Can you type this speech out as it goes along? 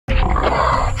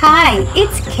Hi,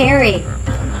 it's Kerry.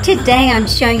 Today I'm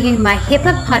showing you my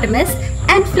hippopotamus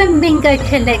and flamingo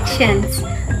collections.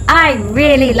 I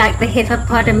really like the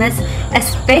hippopotamus,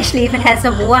 especially if it has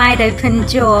a wide open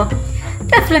jaw.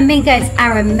 The flamingos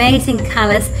are amazing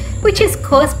colours, which is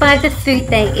caused by the food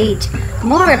they eat.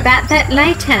 More about that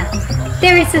later.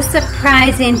 There is a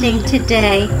surprise ending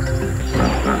today.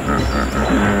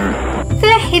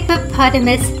 The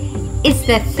hippopotamus is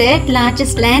the third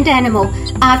largest land animal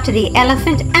after the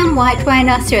elephant and white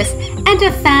rhinoceros and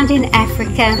are found in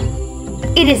Africa.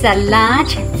 It is a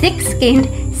large,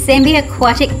 thick-skinned,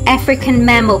 semi-aquatic African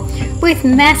mammal with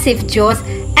massive jaws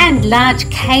and large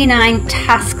canine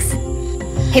tusks.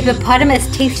 Hippopotamus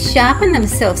teeth sharpen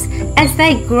themselves as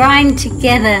they grind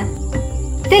together.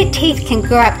 Their teeth can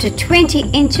grow up to 20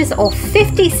 inches or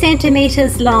 50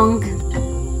 centimeters long.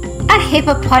 A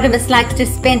hippopotamus likes to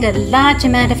spend a large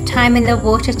amount of time in the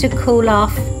water to cool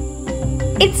off.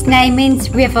 Its name means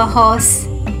river horse.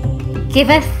 Give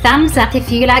a thumbs up if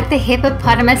you like the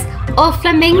hippopotamus or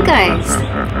flamingos.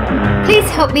 Please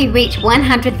help me reach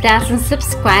 100,000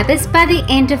 subscribers by the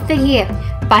end of the year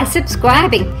by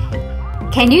subscribing.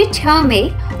 Can you tell me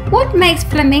what makes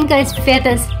flamingos'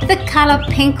 feathers the color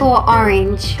pink or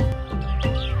orange?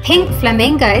 Pink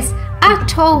flamingos are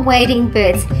tall wading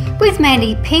birds with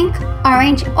mainly pink,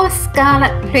 orange or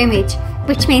scarlet plumage,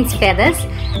 which means feathers,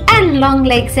 and long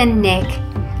legs and neck.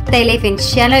 They live in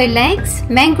shallow lakes,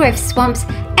 mangrove swamps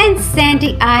and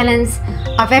sandy islands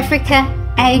of Africa,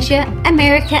 Asia,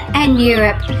 America and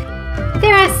Europe.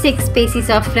 There are 6 species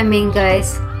of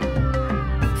flamingos.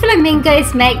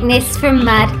 Flamingos make nests from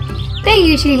mud. They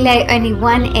usually lay only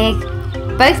one egg.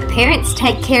 Both parents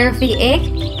take care of the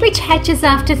egg, which hatches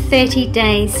after 30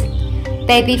 days.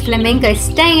 Baby flamingos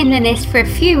stay in the nest for a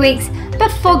few weeks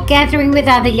before gathering with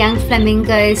other young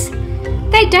flamingos.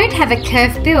 They don't have a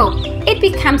curved bill. It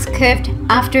becomes curved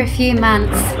after a few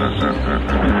months.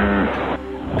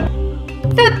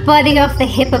 The body of the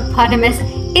hippopotamus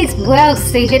is well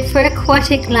suited for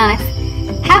aquatic life.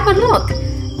 Have a look.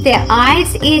 Their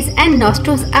eyes, ears and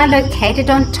nostrils are located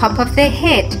on top of their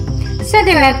head, so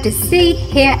they're able to see,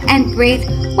 hear and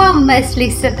breathe while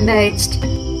mostly submerged.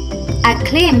 A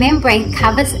clear membrane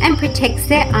covers and protects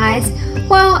their eyes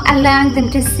while allowing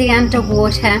them to see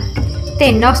underwater.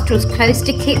 Their nostrils close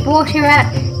to keep water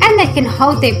out and they can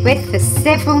hold their breath for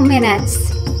several minutes.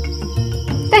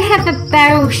 They have a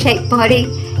barrel-shaped body,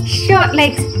 short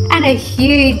legs and a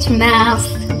huge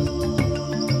mouth.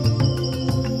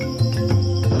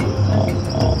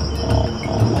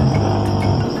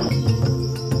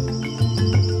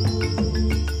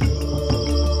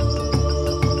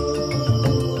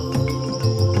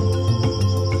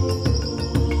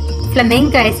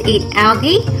 Flamingos eat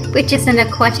algae, which is an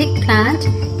aquatic plant,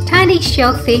 tiny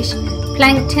shellfish,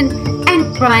 plankton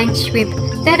and brine shrimp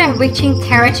that are rich in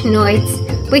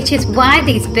carotenoids, which is why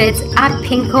these birds are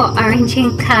pink or orange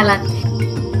in colour.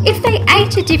 If they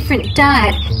ate a different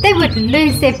diet, they would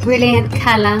lose their brilliant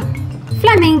colour.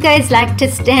 Flamingos like to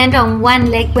stand on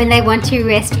one leg when they want to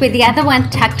rest with the other one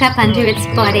tucked up under its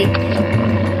body.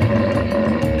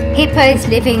 Hippos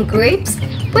live in groups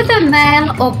with a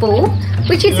male or bull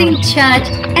which is in charge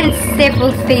and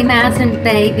several females and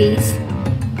babies.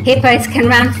 Hippos can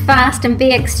run fast and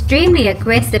be extremely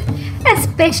aggressive,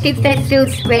 especially if they feel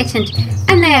threatened,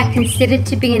 and they are considered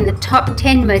to be in the top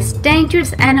 10 most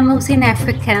dangerous animals in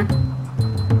Africa.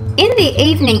 In the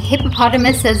evening,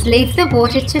 hippopotamuses leave the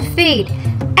water to feed.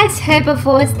 As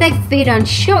herbivores, they feed on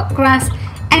short grass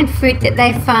and fruit that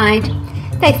they find.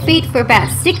 They feed for about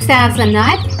 6 hours a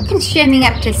night, consuming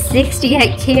up to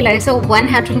 68 kilos or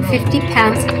 150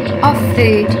 pounds of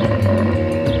food.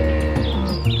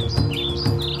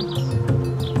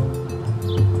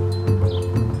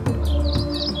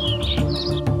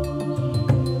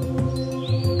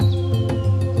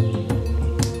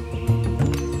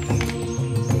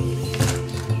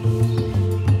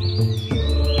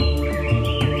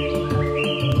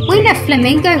 When a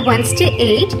flamingo wants to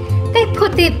eat, they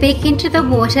put their beak into the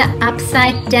water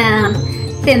upside down.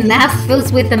 Their mouth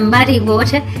fills with the muddy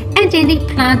water and any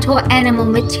plant or animal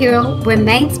material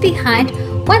remains behind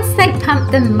once they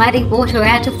pump the muddy water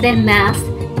out of their mouth.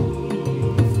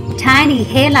 Tiny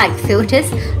hair-like filters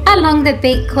along the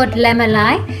beak called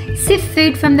lamellae sift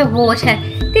food from the water.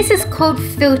 This is called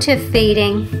filter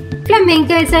feeding.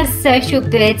 Flamingos are social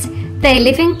birds. They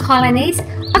live in colonies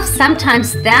of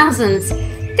sometimes thousands.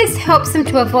 This helps them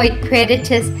to avoid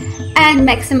predators and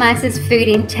maximizes food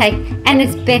intake and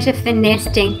is better for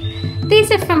nesting.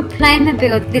 These are from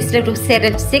Playmobil, this little set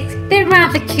of 6. They're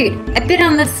rather cute, a bit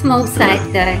on the small side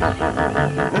though.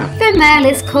 The male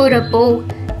is called a bull,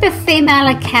 the female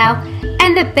a cow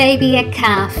and the baby a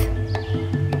calf.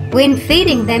 When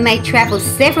feeding, they may travel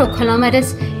several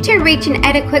kilometres to reach an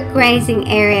adequate grazing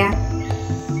area.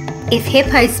 If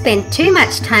hippos spend too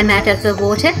much time out of the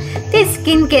water, their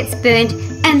skin gets burned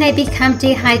and they become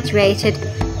dehydrated.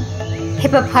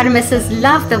 Hippopotamuses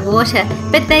love the water,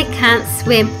 but they can't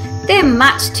swim. They're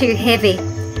much too heavy.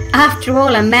 After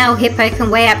all, a male hippo can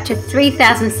weigh up to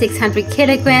 3,600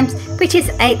 kilograms, which is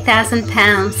 8,000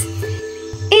 pounds.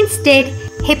 Instead,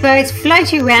 hippos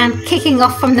float around, kicking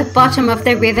off from the bottom of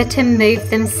the river to move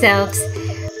themselves.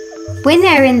 When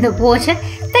they're in the water,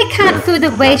 they can't feel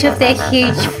the weight of their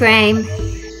huge frame.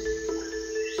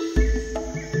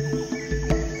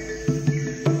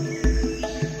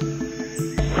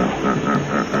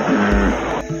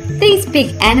 These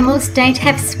big animals don't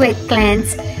have sweat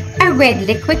glands. A red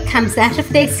liquid comes out of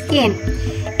their skin.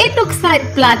 It looks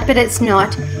like blood, but it's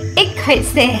not. It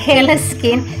coats their hairless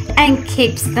skin and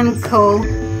keeps them cool.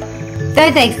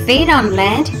 Though they feed on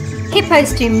land,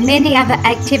 hippos do many other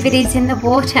activities in the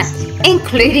water,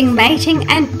 including mating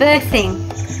and birthing.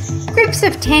 Groups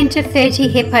of 10 to 30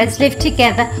 hippos live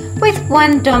together with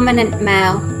one dominant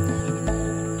male.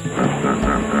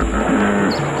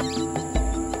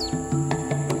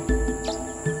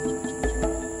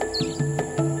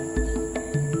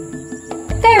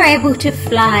 They're able to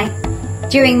fly.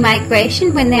 During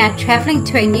migration, when they are travelling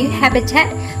to a new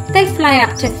habitat, they fly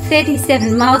up to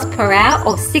 37 miles per hour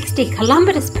or 60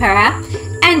 kilometres per hour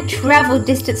and travel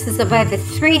distances of over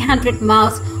 300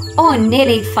 miles or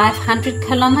nearly 500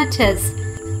 kilometres.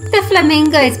 The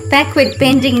flamingo's backward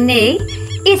bending knee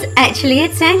is actually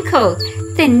its ankle.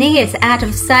 The knee is out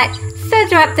of sight,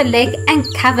 further up the leg and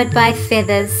covered by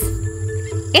feathers.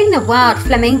 In the wild,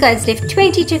 flamingos live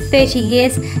 20 to 30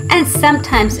 years and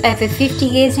sometimes over 50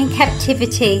 years in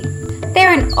captivity.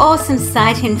 They're an awesome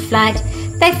sight in flight.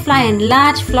 They fly in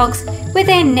large flocks with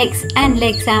their necks and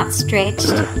legs outstretched.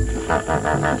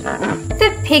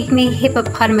 The pygmy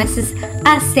hippopotamuses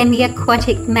are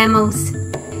semi-aquatic mammals.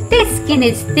 Their skin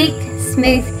is thick,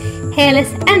 smooth,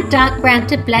 hairless and dark brown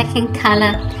to black in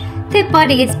colour. Their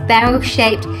body is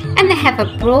barrel-shaped and they have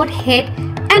a broad head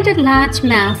and a large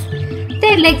mouth.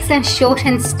 Their legs are short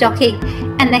and stocky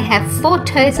and they have 4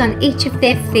 toes on each of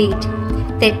their feet.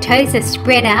 Their toes are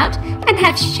spread out and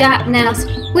have sharp nails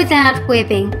without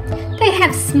webbing. They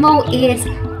have small ears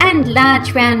and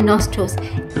large round nostrils.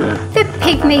 The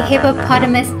pygmy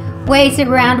hippopotamus weighs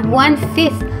around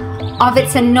 1/5 of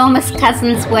its enormous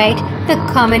cousin's weight, the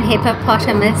common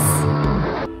hippopotamus.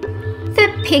 The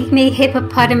pygmy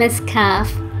hippopotamus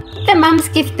calf. The mums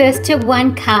give birth to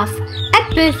one calf.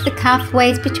 At birth, the calf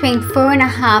weighs between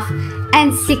 4.5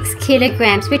 and 6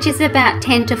 kilograms, which is about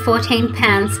 10 to 14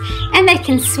 pounds, and they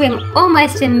can swim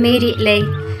almost immediately.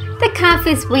 The calf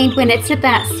is weaned when it's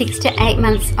about 6 to 8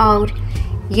 months old.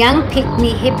 Young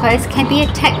pygmy hippos can be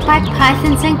attacked by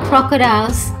pythons and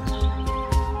crocodiles.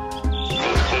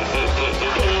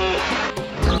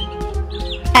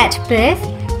 At birth,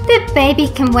 the baby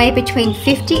can weigh between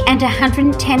 50 and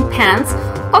 110 pounds,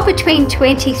 or between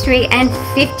 23 and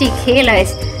 50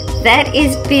 kilos. That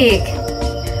is big.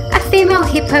 A female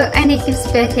hippo only gives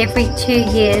birth every 2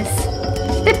 years.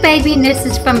 The baby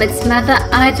nurses from its mother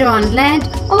either on land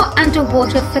or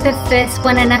underwater for the first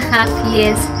 1.5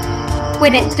 years.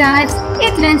 When it dives,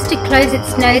 it learns to close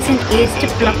its nose and ears to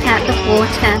block out the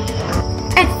water.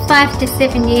 At 5 to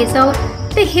 7 years old,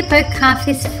 the hippo calf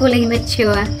is fully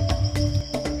mature.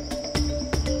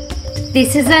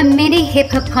 This is a mini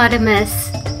hippopotamus.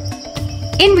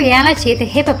 In reality, the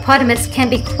hippopotamus can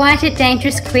be quite a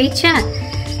dangerous creature.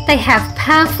 They have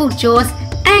powerful jaws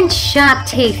and sharp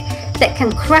teeth that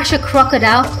can crush a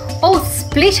crocodile or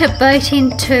split a boat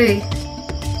in two.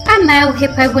 A male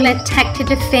hippo will attack to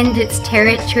defend its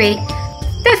territory.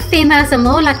 The females are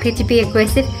more likely to be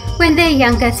aggressive when they're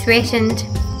younger threatened.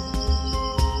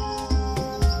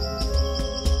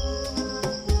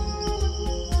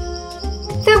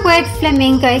 The word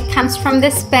flamingo comes from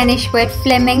the Spanish word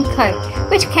flamenco,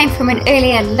 which came from an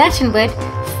earlier Latin word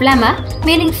flamma,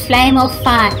 meaning flame or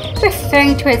fire,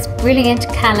 referring to its brilliant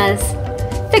colours.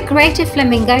 The greater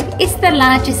flamingo is the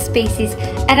largest species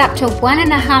at up to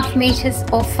 1.5 metres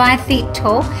or 5 feet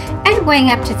tall and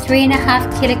weighing up to 3.5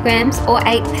 kilograms or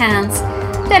 8 pounds.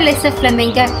 The lesser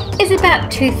flamingo is about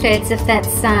 2/3 of that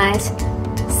size.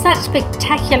 Such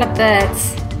spectacular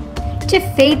birds. To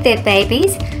feed their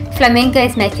babies,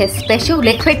 flamingos make a special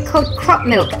liquid called crop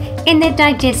milk in their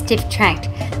digestive tract.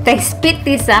 They spit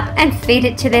this up and feed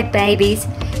it to their babies.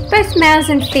 Both males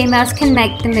and females can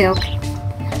make the milk.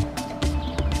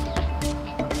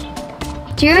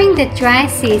 During the dry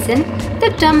season,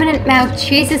 the dominant male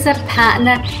chooses a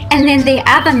partner and then the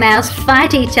other males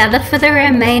fight each other for the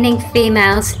remaining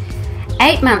females.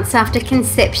 8 months after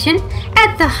conception,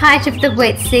 at the height of the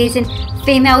wet season,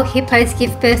 female hippos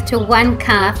give birth to one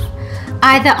calf,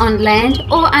 either on land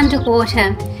or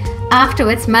underwater.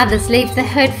 Afterwards, mothers leave the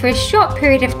herd for a short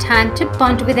period of time to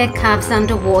bond with their calves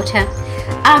underwater.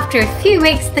 After a few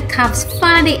weeks, the calves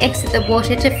finally exit the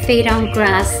water to feed on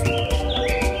grass.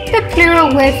 The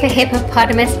plural word for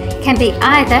hippopotamus can be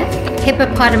either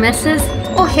hippopotamuses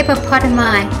or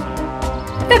hippopotami.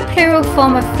 The plural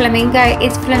form of flamingo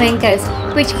is flamingos,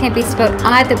 which can be spelled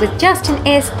either with just an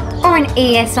S or an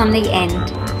ES on the end.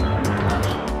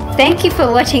 Thank you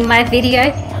for watching my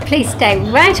video. Please stay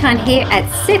right on here at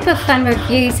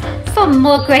SuperFunReviews for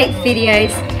more great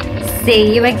videos.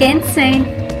 See you again soon.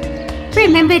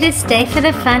 Remember to stay for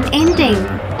the fun ending.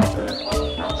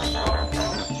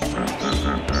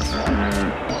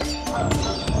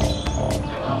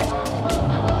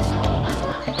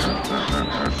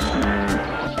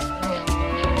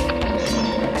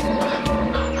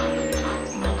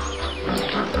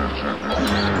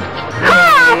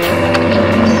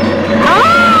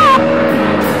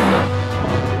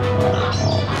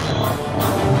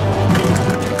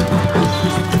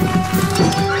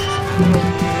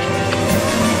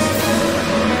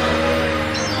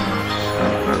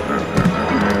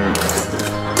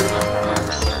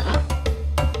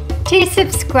 To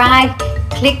subscribe,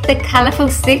 click the colourful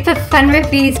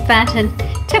SuperFunReviews button.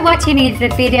 To watch any of the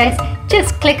videos,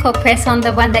 just click or press on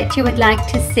the one that you would like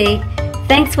to see.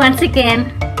 Thanks once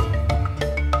again.